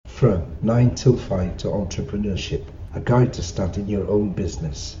From 9 till 5 to Entrepreneurship, a guide to starting your own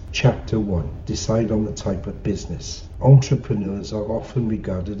business. Chapter 1. Decide on the type of business. Entrepreneurs are often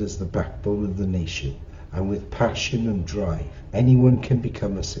regarded as the backbone of the nation, and with passion and drive, anyone can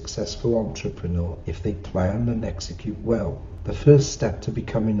become a successful entrepreneur if they plan and execute well. The first step to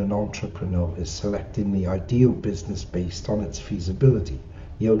becoming an entrepreneur is selecting the ideal business based on its feasibility,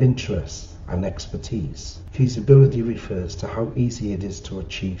 your interests, and expertise. Feasibility refers to how easy it is to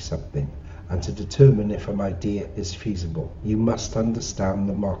achieve something, and to determine if an idea is feasible, you must understand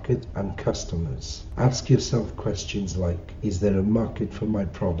the market and customers. Ask yourself questions like, is there a market for my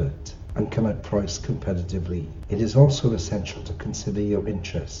product? And can I price competitively? It is also essential to consider your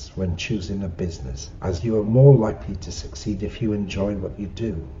interests when choosing a business, as you are more likely to succeed if you enjoy what you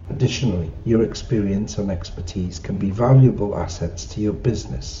do. Additionally, your experience and expertise can be valuable assets to your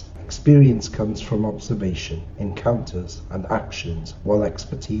business. Experience comes from observation, encounters, and actions, while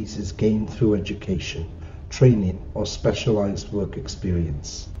expertise is gained through education, training, or specialized work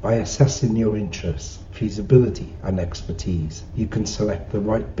experience. By assessing your interests, feasibility, and expertise, you can select the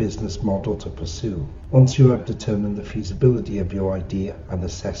right business model to pursue. Once you have determined the feasibility of your idea and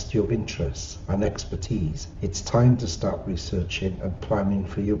assessed your interests and expertise, it's time to start researching and planning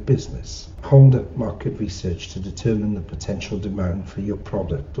for your business. Conduct market research to determine the potential demand for your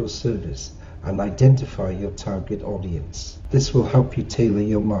product or service and identify your target audience. This will help you tailor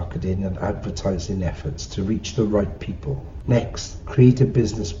your marketing and advertising efforts to reach the right people. Next, create a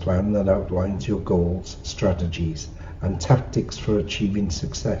business plan that outlines your goals, strategies, and tactics for achieving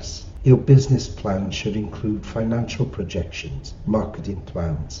success. Your business plan should include financial projections, marketing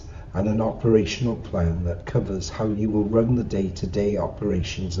plans, and an operational plan that covers how you will run the day-to-day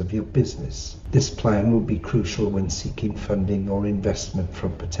operations of your business. This plan will be crucial when seeking funding or investment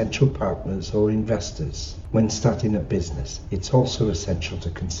from potential partners or investors. When starting a business, it's also essential to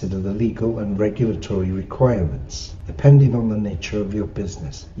consider the legal and regulatory requirements. Depending on the nature of your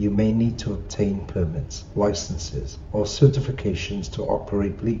business, you may need to obtain permits, licenses, or certifications to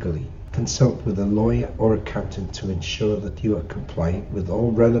operate legally. Consult with a lawyer or accountant to ensure that you are compliant with all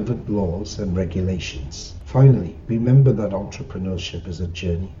relevant laws and regulations. Finally, remember that entrepreneurship is a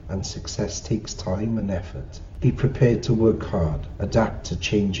journey and success takes time and effort. Be prepared to work hard, adapt to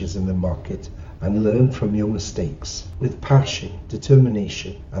changes in the market, and learn from your mistakes. With passion,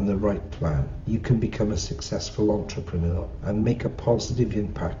 determination, and the right plan, you can become a successful entrepreneur and make a positive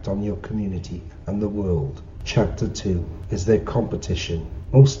impact on your community and the world. Chapter 2. Is there competition?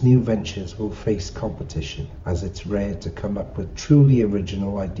 Most new ventures will face competition, as it's rare to come up with truly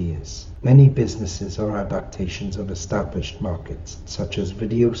original ideas. Many businesses are adaptations of established markets, such as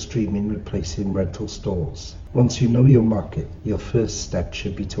video streaming replacing rental stores. Once you know your market, your first step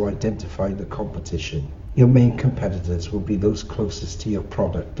should be to identify the competition. Your main competitors will be those closest to your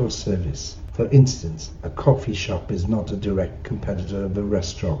product or service. For instance, a coffee shop is not a direct competitor of a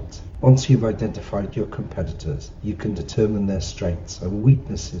restaurant. Once you've identified your competitors, you can determine their strengths and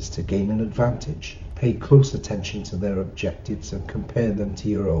weaknesses to gain an advantage. Pay close attention to their objectives and compare them to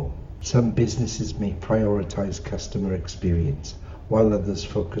your own. Some businesses may prioritize customer experience, while others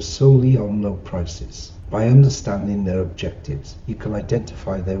focus solely on low prices. By understanding their objectives, you can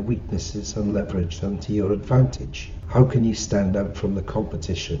identify their weaknesses and leverage them to your advantage. How can you stand out from the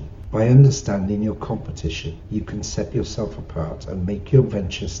competition? By understanding your competition, you can set yourself apart and make your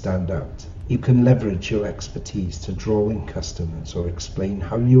venture stand out. You can leverage your expertise to draw in customers or explain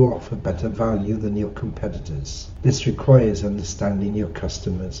how you offer better value than your competitors. This requires understanding your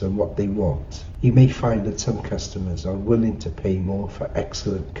customers and what they want. You may find that some customers are willing to pay more for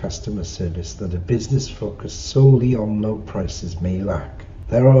excellent customer service that a business focused solely on low prices may lack.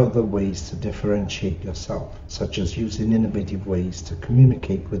 There are other ways to differentiate yourself, such as using innovative ways to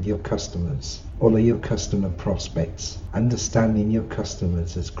communicate with your customers or your customer prospects. Understanding your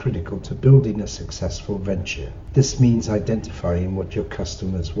customers is critical to building a successful venture. This means identifying what your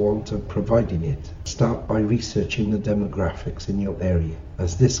customers want and providing it. Start by researching the demographics in your area,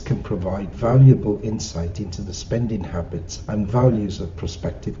 as this can provide valuable insight into the spending habits and values of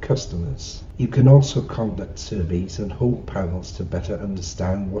prospective customers. You can also conduct surveys and hold panels to better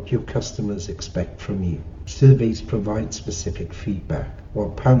understand what your customers expect from you. Surveys provide specific feedback,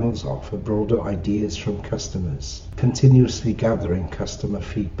 while panels offer broader ideas from customers. Continuously gathering customer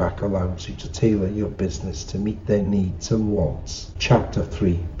feedback allows you to tailor your business to meet their needs and wants. Chapter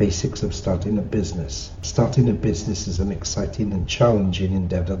 3. Basics of starting a business. Starting a business is an exciting and challenging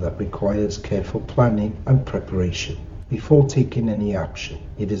endeavor that requires careful planning and preparation. Before taking any action,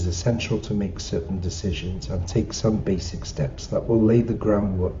 it is essential to make certain decisions and take some basic steps that will lay the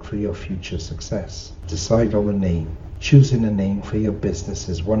groundwork for your future success. Decide on a name. Choosing a name for your business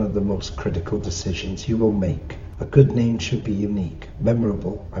is one of the most critical decisions you will make. A good name should be unique,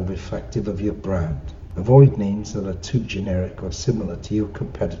 memorable, and reflective of your brand. Avoid names that are too generic or similar to your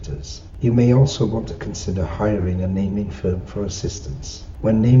competitors. You may also want to consider hiring a naming firm for assistance.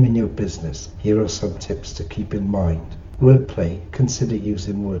 When naming your business, here are some tips to keep in mind. Wordplay. Consider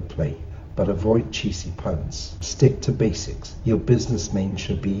using wordplay, but avoid cheesy puns. Stick to basics. Your business name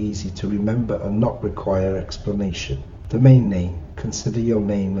should be easy to remember and not require explanation. Domain name. Consider your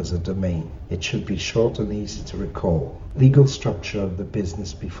name as a domain. It should be short and easy to recall. Legal structure of the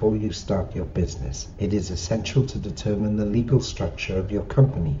business before you start your business. It is essential to determine the legal structure of your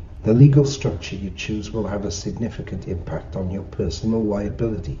company. The legal structure you choose will have a significant impact on your personal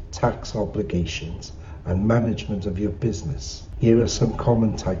liability, tax obligations, and management of your business. Here are some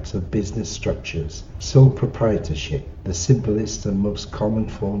common types of business structures. Sole proprietorship, the simplest and most common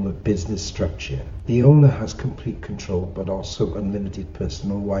form of business structure. The owner has complete control but also unlimited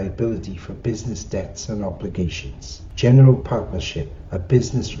personal liability for business debts and obligations. General partnership, a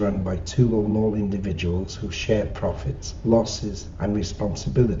business run by two or more individuals who share profits, losses, and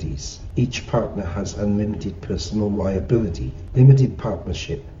responsibilities. Each partner has unlimited personal liability. Limited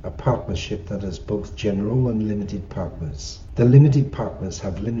partnership, a partnership that has both general and limited partners. The limited partners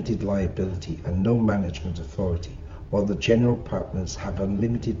have limited liability and no management authority, while the general partners have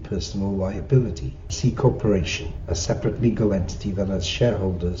unlimited personal liability. C corporation, a separate legal entity that has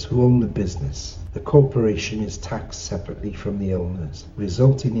shareholders who own the business. The corporation is taxed separately from the owners,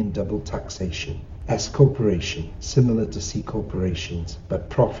 resulting in double taxation. S corporation, similar to C corporations, but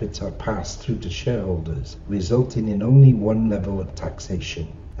profits are passed through to shareholders, resulting in only one level of taxation.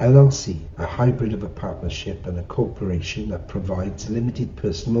 LLC, a hybrid of a partnership and a corporation that provides limited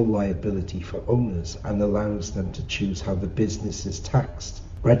personal liability for owners and allows them to choose how the business is taxed.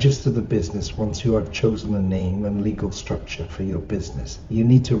 Register the business once you have chosen a name and legal structure for your business. You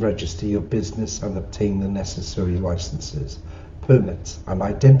need to register your business and obtain the necessary licenses, permits, and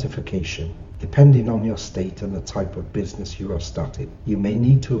identification. Depending on your state and the type of business you are starting, you may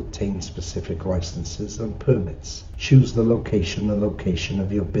need to obtain specific licenses and permits. Choose the location. The location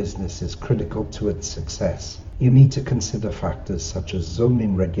of your business is critical to its success. You need to consider factors such as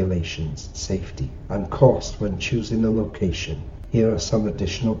zoning regulations, safety, and cost when choosing a location. Here are some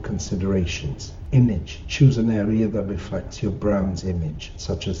additional considerations. Image. Choose an area that reflects your brand's image,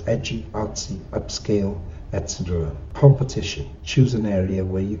 such as edgy, artsy, upscale, etc. Competition. Choose an area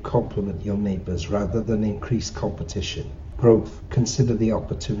where you complement your neighbors rather than increase competition. Growth. Consider the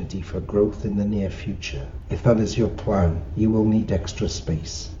opportunity for growth in the near future. If that is your plan, you will need extra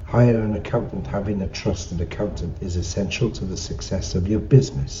space. Hire an accountant. Having a trusted accountant is essential to the success of your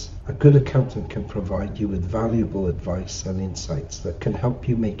business. A good accountant can provide you with valuable advice and insights that can help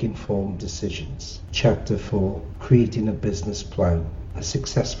you make informed decisions. Chapter 4. Creating a business plan. A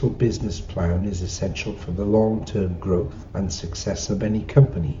successful business plan is essential for the long-term growth and success of any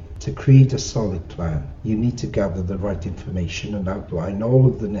company. To create a solid plan, you need to gather the right information and outline all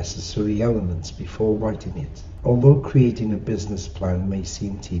of the necessary elements before writing it. Although creating a business plan may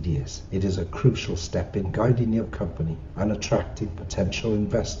seem tedious, it is a crucial step in guiding your company and attracting potential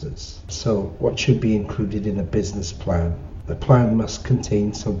investors. So, what should be included in a business plan? The plan must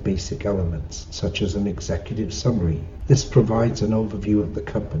contain some basic elements, such as an executive summary. This provides an overview of the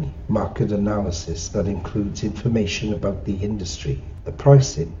company, market analysis that includes information about the industry, the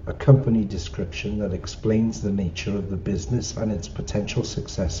pricing, a company description that explains the nature of the business and its potential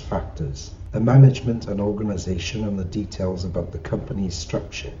success factors, the management and organization and the details about the company's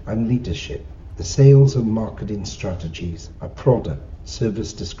structure and leadership, the sales and marketing strategies, a product,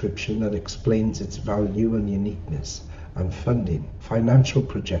 service description that explains its value and uniqueness, and funding, financial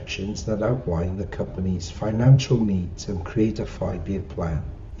projections that outline the company's financial needs and create a 5-year plan.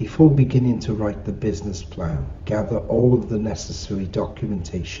 Before beginning to write the business plan, gather all of the necessary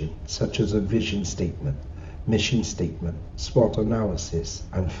documentation, such as a vision statement, mission statement, SWOT analysis,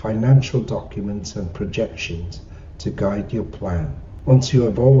 and financial documents and projections to guide your plan. Once you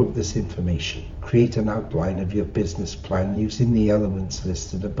have all of this information, create an outline of your business plan using the elements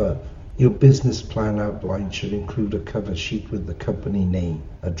listed above. Your business plan outline should include a cover sheet with the company name,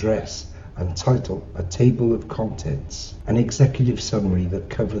 address, and title, a table of contents, an executive summary that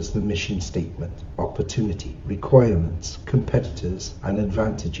covers the mission statement, opportunity, requirements, competitors, and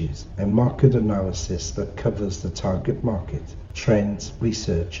advantages, a market analysis that covers the target market, trends,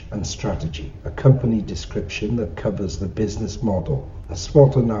 research, and strategy, a company description that covers the business model, a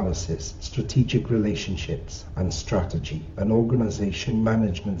SWOT analysis, strategic relationships, and strategy, an organization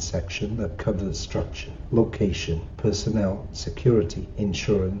management section that covers structure, location, personnel, security,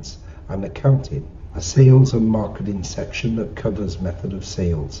 insurance, and accounting, A sales and marketing section that covers method of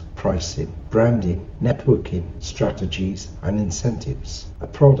sales, pricing, branding, networking, strategies, and incentives. A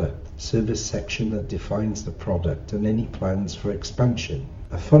product service section that defines the product and any plans for expansion.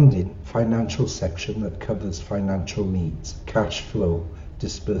 A funding financial section that covers financial needs, cash flow,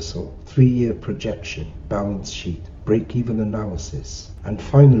 dispersal, 3-year projection, balance sheet, break-even analysis, and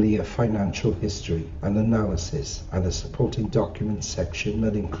finally a financial history and analysis and a supporting documents section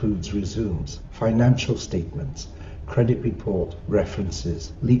that includes resumes, financial statements, credit report,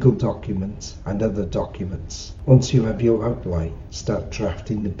 references, legal documents, and other documents. Once you have your outline, start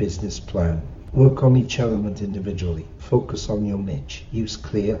drafting the business plan. Work on each element individually. Focus on your niche. Use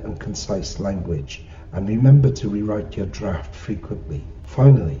clear and concise language. And remember to rewrite your draft frequently.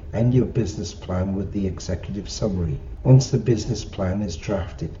 Finally, end your business plan with the executive summary. Once the business plan is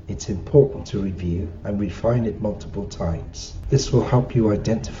drafted, it's important to review and refine it multiple times. This will help you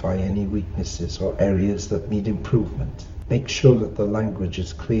identify any weaknesses or areas that need improvement. Make sure that the language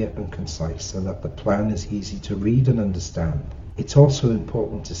is clear and concise and that the plan is easy to read and understand. It's also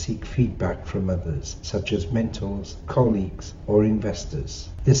important to seek feedback from others, such as mentors, colleagues, or investors.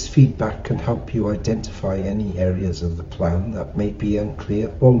 This feedback can help you identify any areas of the plan that may be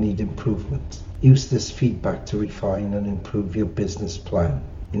unclear or need improvement. Use this feedback to refine and improve your business plan.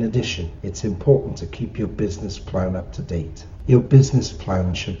 In addition, it's important to keep your business plan up to date. Your business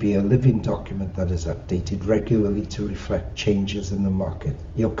plan should be a living document that is updated regularly to reflect changes in the market,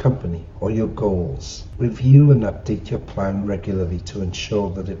 your company, or your goals. Review and update your plan regularly to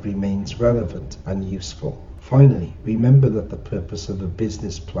ensure that it remains relevant and useful. Finally, remember that the purpose of a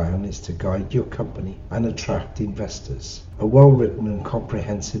business plan is to guide your company and attract investors. A well-written and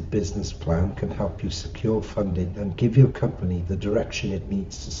comprehensive business plan can help you secure funding and give your company the direction it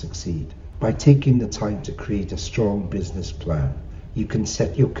needs to succeed. By taking the time to create a strong business plan, you can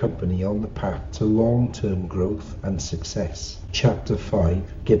set your company on the path to long-term growth and success. Chapter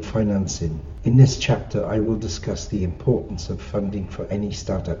 5. Get Financing. In this chapter, I will discuss the importance of funding for any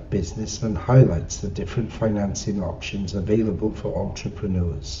startup business and highlights the different financing options available for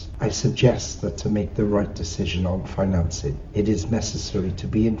entrepreneurs. I suggest that to make the right decision on financing, it is necessary to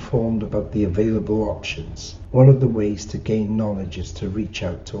be informed about the available options. One of the ways to gain knowledge is to reach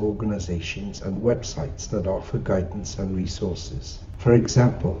out to organizations and websites that offer guidance and resources. For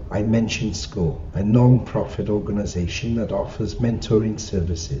example, I mentioned School, a non-profit organization that offers mentoring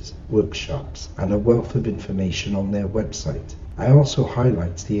services, workshops, and a wealth of information on their website. I also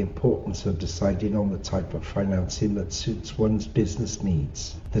highlight the importance of deciding on the type of financing that suits one's business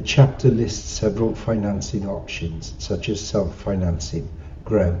needs. The chapter lists several financing options, such as self-financing,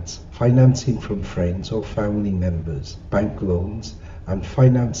 grants, financing from friends or family members, bank loans, and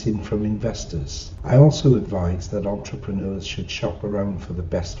financing from investors. I also advise that entrepreneurs should shop around for the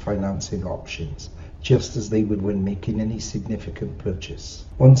best financing options, just as they would when making any significant purchase.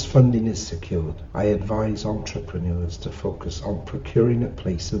 Once funding is secured, I advise entrepreneurs to focus on procuring a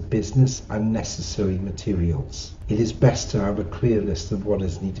place of business and necessary materials. It is best to have a clear list of what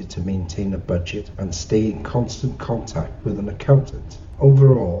is needed to maintain a budget and stay in constant contact with an accountant.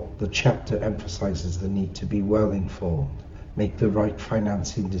 Overall, the chapter emphasizes the need to be well informed, make the right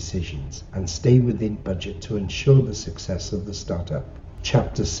financing decisions, and stay within budget to ensure the success of the startup.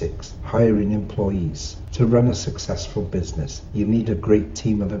 Chapter 6. Hiring employees. To run a successful business, you need a great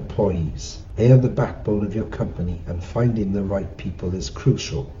team of employees. They are the backbone of your company, and finding the right people is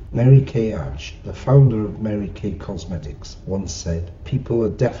crucial. Mary Kay Ash, the founder of Mary Kay Cosmetics, once said, "People are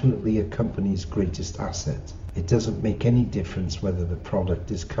definitely a company's greatest asset. It doesn't make any difference whether the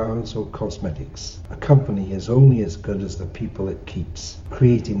product is cars or cosmetics. A company is only as good as the people it keeps."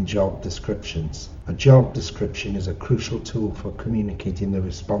 Creating job descriptions. A job description is a crucial tool for communicating the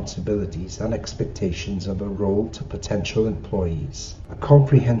responsibilities and expectations of a role to potential employees. A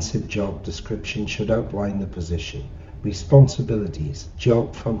comprehensive job description should outline the position, responsibilities,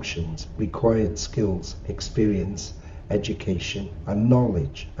 job functions, required skills, experience, education, and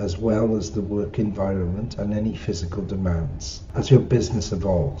knowledge, as well as the work environment and any physical demands. As your business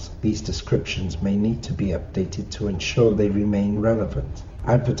evolves, these descriptions may need to be updated to ensure they remain relevant.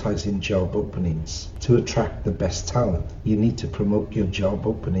 Advertising job openings. To attract the best talent, you need to promote your job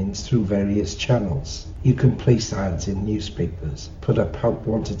openings through various channels. You can place ads in newspapers, put up help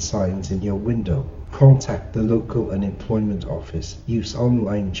wanted signs in your window, contact the local unemployment office, use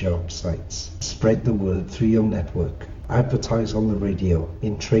online job sites, spread the word through your network. advertise on the radio,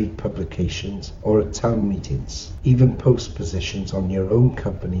 in trade publications, or at town meetings. Even post positions on your own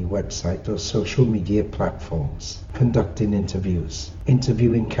company website or social media platforms. Conducting interviews.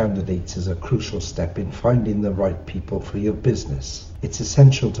 Interviewing candidates is a crucial step in finding the right people for your business. It's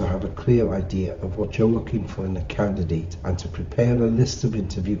essential to have a clear idea of what you're looking for in a candidate and to prepare a list of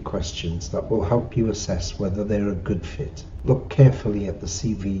interview questions that will help you assess whether they're a good fit. Look carefully at the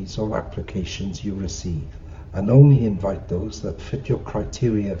CVs or applications you receive and only invite those that fit your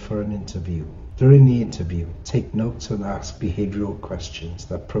criteria for an interview. During the interview, take notes and ask behavioral questions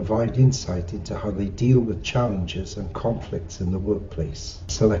that provide insight into how they deal with challenges and conflicts in the workplace.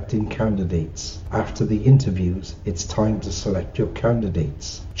 Selecting candidates. After the interviews, it's time to select your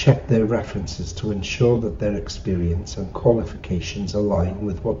candidates. Check their references to ensure that their experience and qualifications align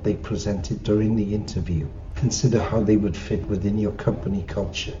with what they presented during the interview. Consider how they would fit within your company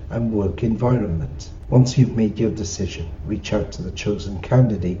culture and work environment. Once you've made your decision, reach out to the chosen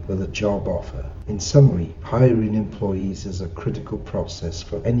candidate with a job offer. In summary, hiring employees is a critical process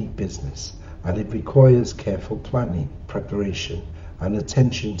for any business, and it requires careful planning, preparation, and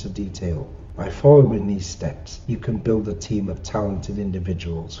attention to detail. By following these steps, you can build a team of talented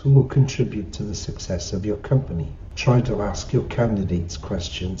individuals who will contribute to the success of your company. Try to ask your candidates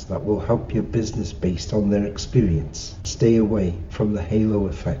questions that will help your business based on their experience. Stay away from the halo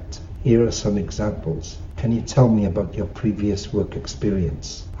effect. Here are some examples. Can you tell me about your previous work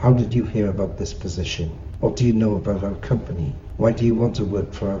experience? How did you hear about this position? What do you know about our company? Why do you want to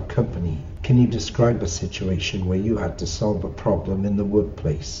work for our company? Can you describe a situation where you had to solve a problem in the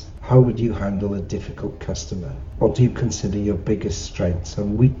workplace? How would you handle a difficult customer? What do you consider your biggest strengths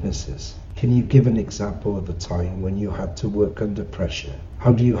and weaknesses? Can you give an example of a time when you had to work under pressure?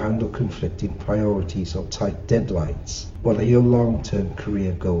 How do you handle conflicting priorities or tight deadlines? What are your long-term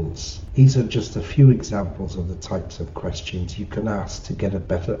career goals? These are just a few examples of the types of questions you can ask to get a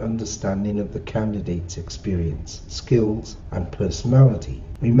better understanding of the candidate's experience, skills, and personality.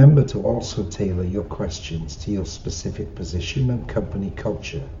 Remember to also tailor your questions to your specific position and company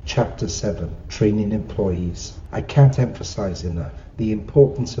culture. Chapter 7. Training Employees. I can't emphasize enough the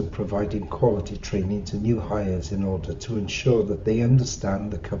importance of providing quality training to new hires in order to ensure that they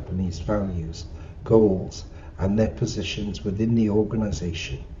understand the company's values, goals, and their positions within the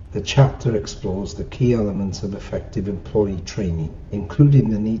organization. The chapter explores the key elements of effective employee training, including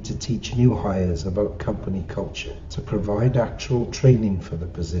the need to teach new hires about company culture, to provide actual training for the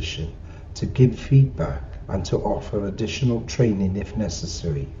position, to give feedback, and to offer additional training if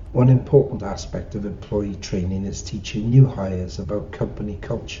necessary. One important aspect of employee training is teaching new hires about company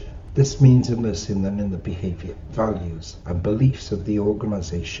culture. This means immersing them in the behavior, values, and beliefs of the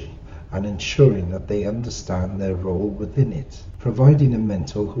organization and ensuring that they understand their role within it. Providing a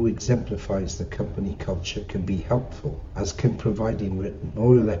mentor who exemplifies the company culture can be helpful, as can providing written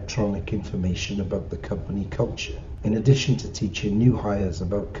or electronic information about the company culture. In addition to teaching new hires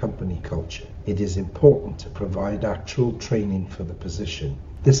about company culture, it is important to provide actual training for the position.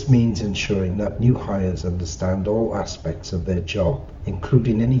 This means ensuring that new hires understand all aspects of their job,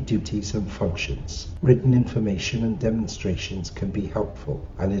 including any duties and functions. Written information and demonstrations can be helpful,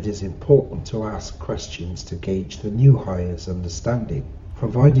 and it is important to ask questions to gauge the new hires' understanding.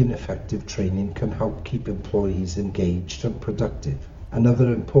 Providing effective training can help keep employees engaged and productive.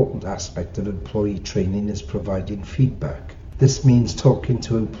 Another important aspect of employee training is providing feedback. This means talking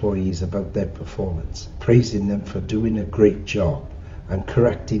to employees about their performance, praising them for doing a great job, and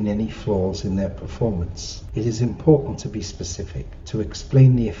correcting any flaws in their performance. It is important to be specific, to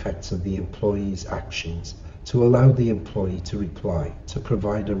explain the effects of the employee's actions, to allow the employee to reply, to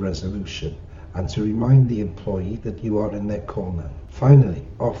provide a resolution, and to remind the employee that you are in their corner. Finally,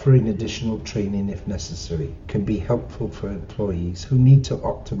 offering additional training if necessary can be helpful for employees who need to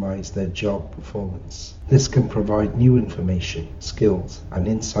optimize their job performance. This can provide new information, skills, and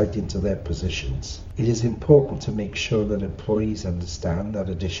insight into their positions. It is important to make sure that employees understand that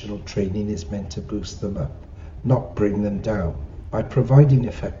additional training is meant to boost them up, not bring them down. By providing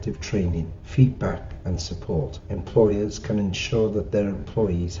effective training, feedback, and support, employers can ensure that their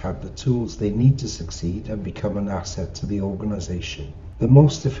employees have the tools they need to succeed and become an asset to the organization. The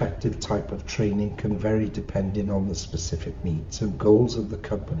most effective type of training can vary depending on the specific needs and goals of the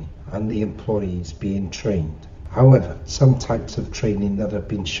company and the employees being trained. However, some types of training that have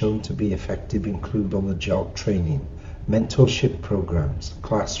been shown to be effective include on-the-job training, mentorship programs,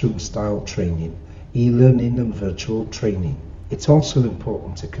 classroom-style training, e-learning and virtual training. It's also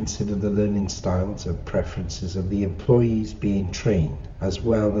important to consider the learning styles and preferences of the employees being trained, as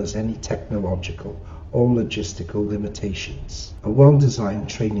well as any technological or logistical limitations. A well-designed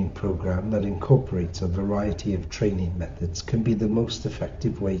training program that incorporates a variety of training methods can be the most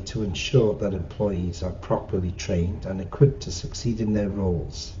effective way to ensure that employees are properly trained and equipped to succeed in their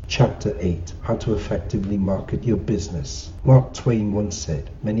roles. Chapter 8. How to effectively market your business. Mark Twain once said,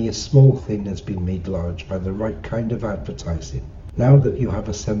 "Many a small thing has been made large by the right kind of advertising." Now that you have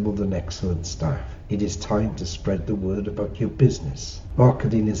assembled an excellent staff, it is time to spread the word about your business.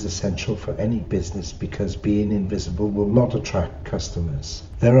 Marketing is essential for any business because being invisible will not attract customers.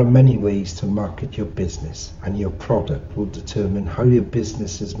 There are many ways to market your business, and your product will determine how your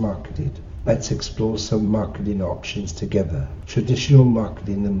business is marketed. Let's explore some marketing options together. Traditional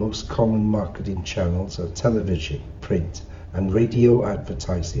marketing. The most common marketing channels are television, print, and radio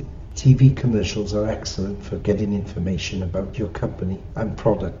advertising. TV commercials are excellent for getting information about your company and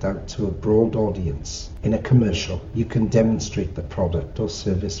product out to a broad audience. In a commercial, you can demonstrate the product or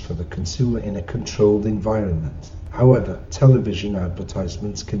service for the consumer in a controlled environment. However, television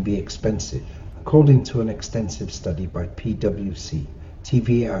advertisements can be expensive. According to an extensive study by PwC,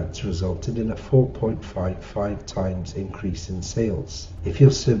 TV ads resulted in a 4.55 times increase in sales. If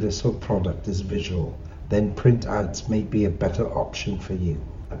your service or product is visual, then print ads may be a better option for you.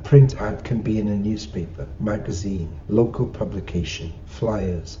 A print ad can be in a newspaper, magazine, local publication,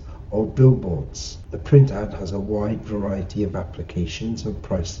 flyers, or billboards. The print ad has a wide variety of applications and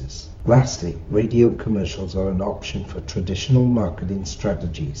prices. Lastly, radio commercials are an option for traditional marketing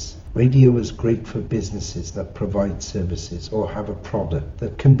strategies. Radio is great for businesses that provide services or have a product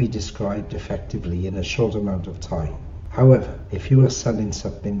that can be described effectively in a short amount of time. However, if you are selling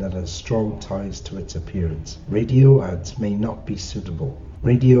something that has strong ties to its appearance, radio ads may not be suitable.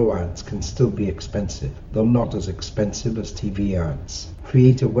 Radio ads can still be expensive, though not as expensive as TV ads.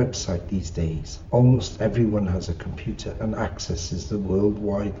 Create a website these days. Almost everyone has a computer and accesses the World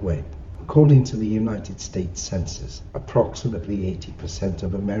Wide Web. According to the United States Census, approximately 80%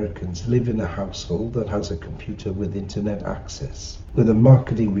 of Americans live in a household that has a computer with internet access. With a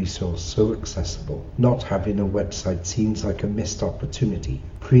marketing resource so accessible, not having a website seems like a missed opportunity.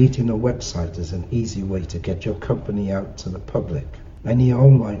 Creating a website is an easy way to get your company out to the public. Many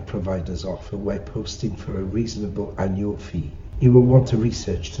online providers offer web hosting for a reasonable annual fee. You will want to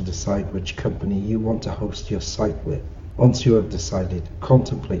research to decide which company you want to host your site with. Once you have decided,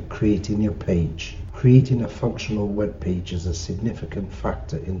 contemplate creating your page. Creating a functional web page is a significant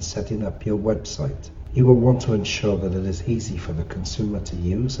factor in setting up your website. You will want to ensure that it is easy for the consumer to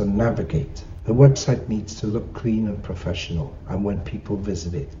use and navigate. The website needs to look clean and professional, and when people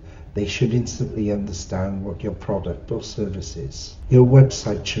visit it, they should instantly understand what your product or service is. Your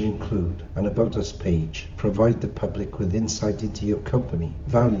website should include an About Us page, provide the public with insight into your company,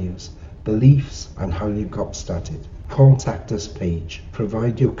 values, beliefs, and how you got started. Contact Us page,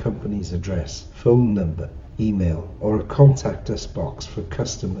 provide your company's address, phone number, email, or a Contact Us box for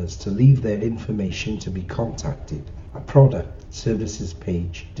customers to leave their information to be contacted. A product services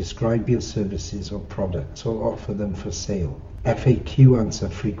page, describe your services or products or offer them for sale. FAQ, answer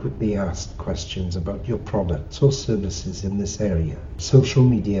frequently asked questions about your products or services in this area. Social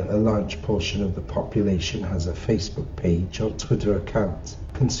media. A large portion of the population has a Facebook page or Twitter account.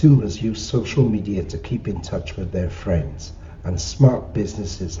 Consumers use social media to keep in touch with their friends, and smart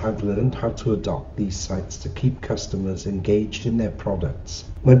businesses have learned how to adopt these sites to keep customers engaged in their products.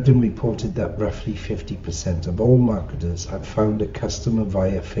 Webden reported that roughly 50% of all marketers have found a customer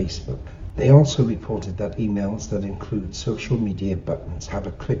via Facebook. They also reported that emails that include social media buttons have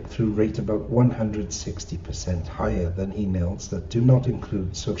a click-through rate about 160% higher than emails that do not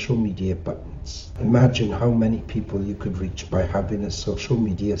include social media buttons. Imagine how many people you could reach by having a social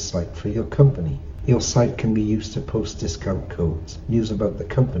media site for your company. Your site can be used to post discount codes, news about the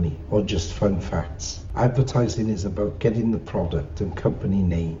company, or just fun facts. Advertising is about getting the product and company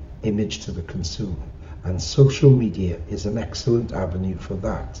name, image to the consumer, and social media is an excellent avenue for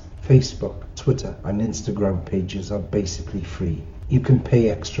that. Facebook, Twitter, and Instagram pages are basically free. You can pay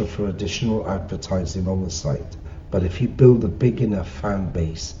extra for additional advertising on the site, but if you build a big enough fan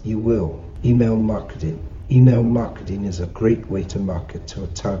base, you will. Email marketing. Email marketing is a great way to market to a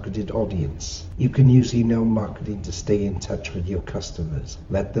targeted audience. You can use email marketing to stay in touch with your customers,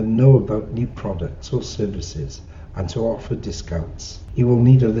 let them know about new products or services, and to offer discounts. You will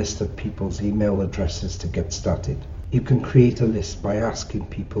need a list of people's email addresses to get started. You can create a list by asking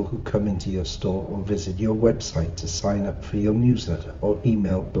people who come into your store or visit your website to sign up for your newsletter or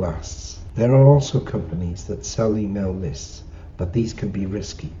email blasts. There are also companies that sell email lists, but these can be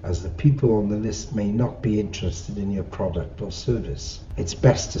risky as the people on the list may not be interested in your product or service. It's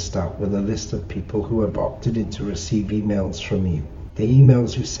best to start with a list of people who have opted in to receive emails from you. The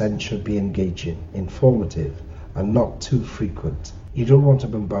emails you send should be engaging, informative, and not too frequent. You don't want to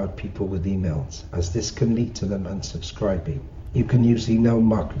bombard people with emails, as this can lead to them unsubscribing. You can use email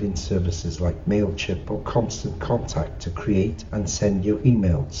marketing services like MailChimp or Constant Contact to create and send your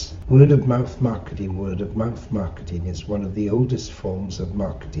emails. Word of mouth marketing is one of the oldest forms of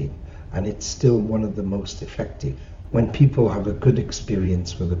marketing, and it's still one of the most effective. When people have a good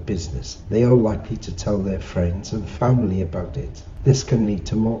experience with a business, they are likely to tell their friends and family about it. This can lead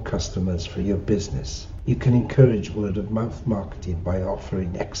to more customers for your business. You can encourage word of mouth marketing by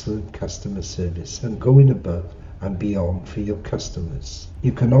offering excellent customer service and going above and beyond for your customers.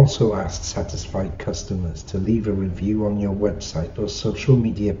 You can also ask satisfied customers to leave a review on your website or social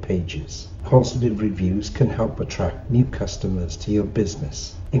media pages. Positive reviews can help attract new customers to your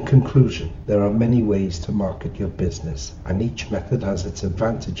business. In conclusion, there are many ways to market your business, and each method has its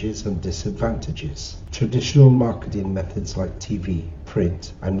advantages and disadvantages. Traditional marketing methods like TV,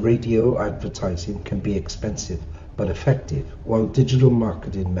 print, and radio advertising can be expensive but effective, while digital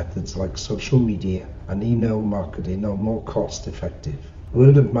marketing methods like social media and email marketing are more cost effective.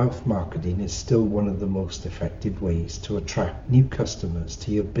 Word of mouth marketing is still one of the most effective ways to attract new customers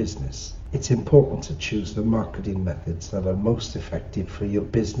to your business. It's important to choose the marketing methods that are most effective for your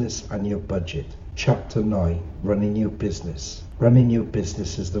business and your budget. Chapter 9. Running your business. Running your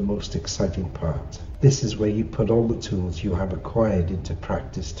business is the most exciting part. This is where you put all the tools you have acquired into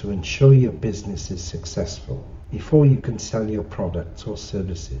practice to ensure your business is successful. Before you can sell your products or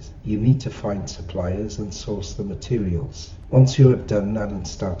services, you need to find suppliers and source the materials. Once you have done that and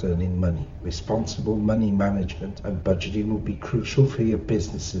start earning money, responsible money management and budgeting will be crucial for your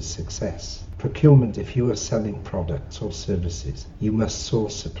business's success. Procurement. If you are selling products or services, you must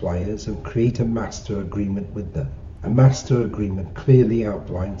source suppliers and create a master agreement with them. A master agreement clearly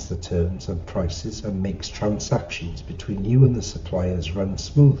outlines the terms and prices and makes transactions between you and the suppliers run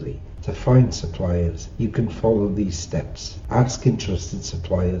smoothly. To find suppliers, you can follow these steps. Ask interested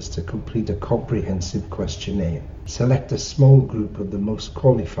suppliers to complete a comprehensive questionnaire. Select a small group of the most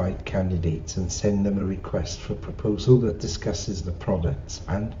qualified candidates and send them a request for proposal that discusses the products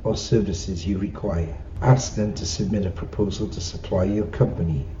and or services you require. Ask them to submit a proposal to supply your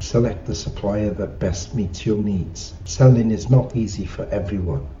company. Select the supplier that best meets your needs. Selling is not easy for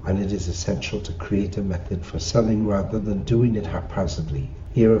everyone, and it is essential to create a method for selling rather than doing it haphazardly.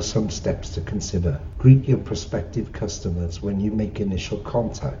 Here are some steps to consider. Greet your prospective customers when you make initial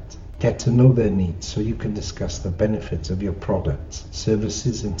contact. Get to know their needs so you can discuss the benefits of your products,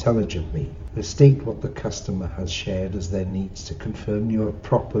 services intelligently. State what the customer has shared as their needs to confirm you are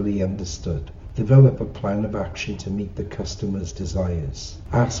properly understood. Develop a plan of action to meet the customer's desires.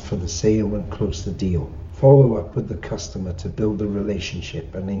 Ask for the sale and close the deal. Follow up with the customer to build a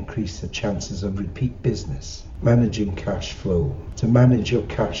relationship and increase the chances of repeat business. Managing cash flow. To manage your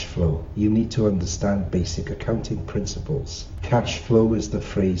cash flow, you need to understand basic accounting principles. Cash flow is the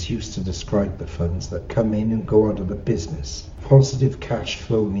phrase used to describe the funds that come in and go out of a business. Positive cash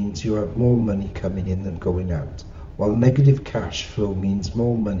flow means you have more money coming in than going out, while negative cash flow means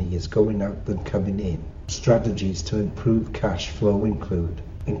more money is going out than coming in. Strategies to improve cash flow include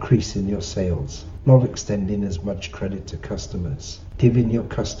increasing your sales, not extending as much credit to customers, giving your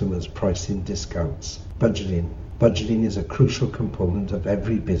customers pricing discounts, budgeting. Budgeting is a crucial component of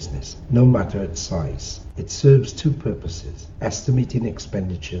every business, no matter its size. It serves two purposes: estimating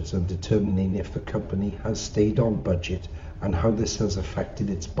expenditures and determining if the company has stayed on budget and how this has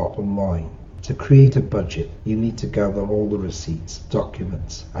affected its bottom line. To create a budget, you need to gather all the receipts,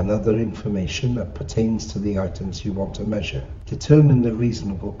 documents, and other information that pertains to the items you want to measure. Determine the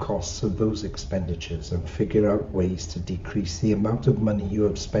reasonable costs of those expenditures and figure out ways to decrease the amount of money you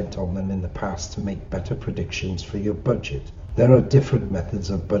have spent on them in the past to make better predictions for your budget. There are different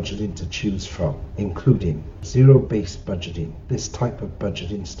methods of budgeting to choose from, including zero-based budgeting. This type of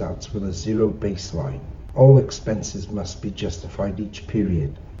budgeting starts with a zero baseline. All expenses must be justified each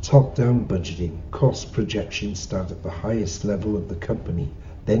period. Top-down budgeting. Cost projections start at the highest level of the company,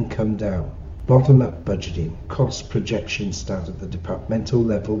 then come down. Bottom-up budgeting. Cost projections start at the departmental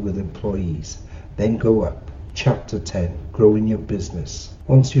level with employees, then go up. Chapter 10. Growing your business.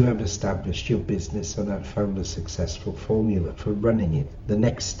 Once you have established your business and have found a successful formula for running it, the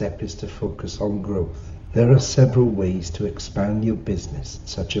next step is to focus on growth. There are several ways to expand your business,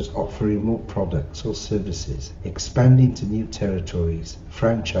 such as offering more products or services, expanding to new territories,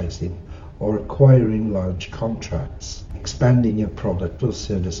 franchising, or acquiring large contracts. Expanding your product or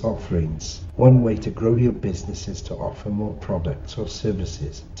service offerings. One way to grow your business is to offer more products or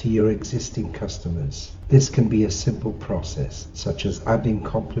services to your existing customers. This can be a simple process, such as adding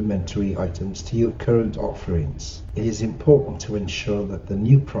complementary items to your current offerings. It is important to ensure that the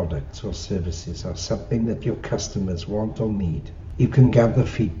new products or services are something that your customers want or need. You can gather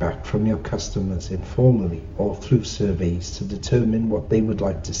feedback from your customers informally or through surveys to determine what they would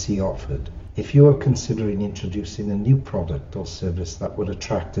like to see offered. If you are considering introducing a new product or service that would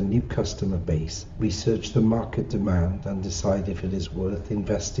attract a new customer base, research the market demand and decide if it is worth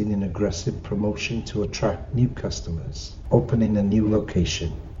investing in aggressive promotion to attract new customers. Opening a new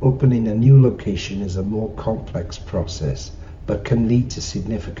location. Opening a new location is a more complex process, but can lead to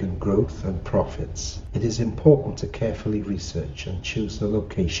significant growth and profits. It is important to carefully research and choose the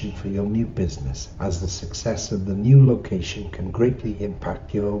location for your new business, as the success of the new location can greatly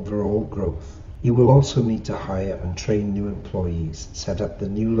impact your overall growth. You will also need to hire and train new employees, set up the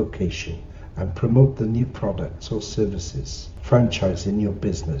new location, and promote the new products or services. Franchising your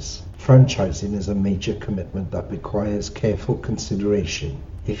business. Franchising is a major commitment that requires careful consideration.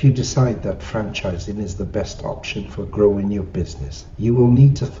 If you decide that franchising is the best option for growing your business, you will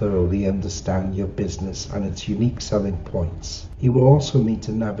need to thoroughly understand your business and its unique selling points. You will also need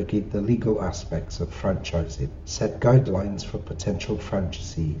to navigate the legal aspects of franchising, set guidelines for potential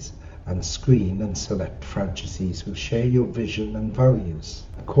franchisees, and screen and select franchisees who share your vision and values.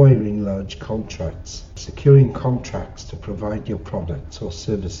 Acquiring large contracts. Securing contracts to provide your products or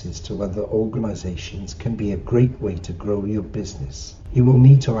services to other organizations can be a great way to grow your business. You will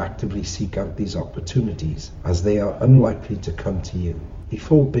need to actively seek out these opportunities, as they are unlikely to come to you.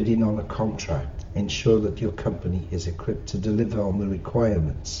 Before bidding on a contract, ensure that your company is equipped to deliver on the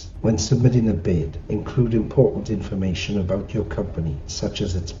requirements. When submitting a bid, include important information about your company, such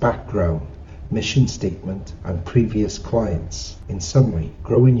as its background, mission statement, and previous clients. In summary,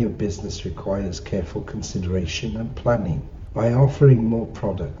 growing your business requires careful consideration and planning. By offering more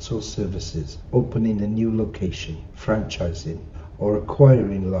products or services, opening a new location, franchising, or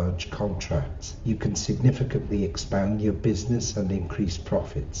acquiring large contracts, you can significantly expand your business and increase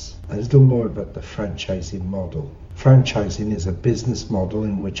profits. A little more about the franchising model. Franchising is a business model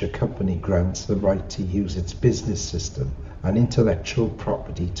in which a company grants the right to use its business system and intellectual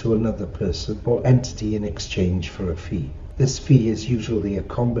property to another person or entity in exchange for a fee. This fee is usually a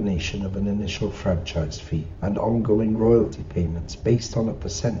combination of an initial franchise fee and ongoing royalty payments based on a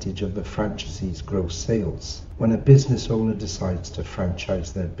percentage of the franchisee's gross sales. When a business owner decides to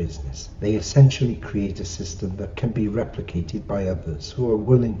franchise their business, they essentially create a system that can be replicated by others who are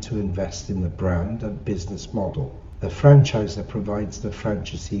willing to invest in the brand and business model. The franchisor provides the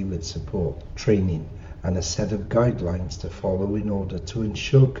franchisee with support, training, and a set of guidelines to follow in order to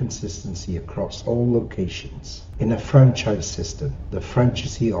ensure consistency across all locations. In a franchise system, the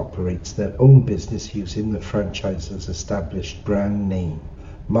franchisee operates their own business using the franchisor's established brand name,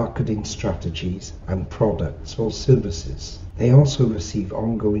 marketing strategies, and products or services. They also receive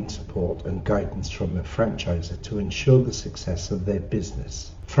ongoing support and guidance from the franchisor to ensure the success of their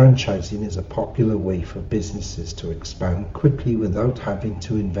business. Franchising is a popular way for businesses to expand quickly without having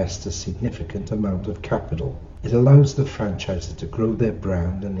to invest a significant amount of capital. It allows the franchisor to grow their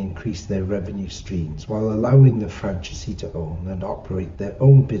brand and increase their revenue streams while allowing the franchisee to own and operate their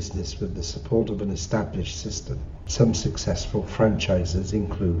own business with the support of an established system. Some successful franchises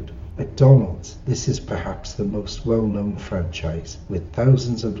include McDonald's. This is perhaps the most well-known franchise, with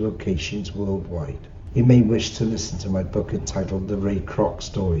thousands of locations worldwide. You may wish to listen to my book entitled The Ray Kroc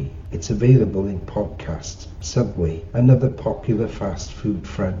Story. It's available in podcasts. Subway, another popular fast food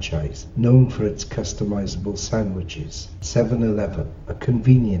franchise known for its customizable sandwiches. 7-Eleven, a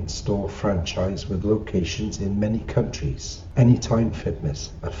convenience store franchise with locations in many countries. Anytime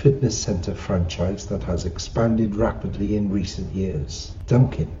Fitness, a fitness center franchise that has expanded rapidly in recent years.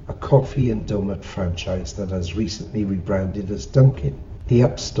 Dunkin', a coffee and donut franchise that has recently rebranded as Dunkin'. The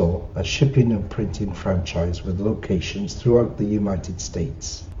Up Store, a shipping and printing franchise with locations throughout the United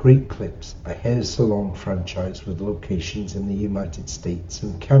States. Great Clips, a hair salon franchise with locations in the United States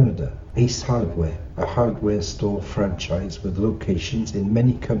and Canada. Ace Hardware, a hardware store franchise with locations in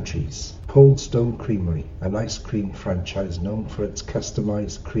many countries. Cold Stone Creamery, an ice cream franchise known for its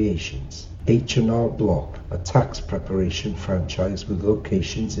customized creations. H&R Block, a tax preparation franchise with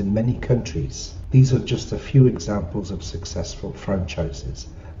locations in many countries. These are just a few examples of successful franchises,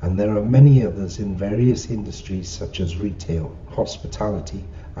 and there are many others in various industries such as retail, hospitality,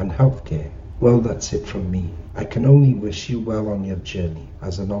 and healthcare. Well, that's it from me. I can only wish you well on your journey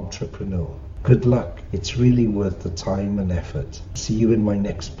as an entrepreneur. Good luck. It's really worth the time and effort. See you in my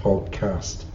next podcast.